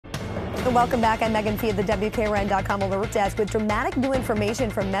Welcome back. I'm Megan Fee at the WKRN.com alert desk with dramatic new information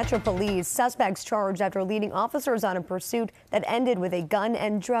from Metro Police. Suspects charged after leading officers on a pursuit that ended with a gun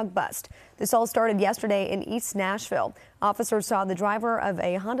and drug bust. This all started yesterday in East Nashville. Officers saw the driver of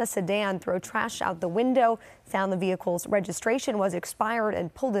a Honda sedan throw trash out the window, found the vehicle's registration was expired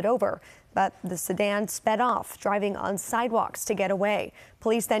and pulled it over. But the sedan sped off, driving on sidewalks to get away.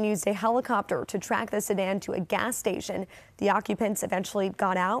 Police then used a helicopter to track the sedan to a gas station. The occupants eventually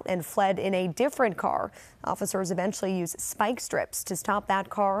got out and fled in a different car. Officers eventually used spike strips to stop that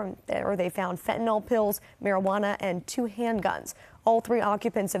car. There they found fentanyl pills, marijuana, and 2 handguns. All 3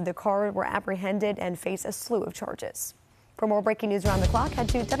 occupants of the car were apprehended and face a slew of charges. For more breaking news around the clock, head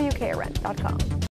to WKRN.com.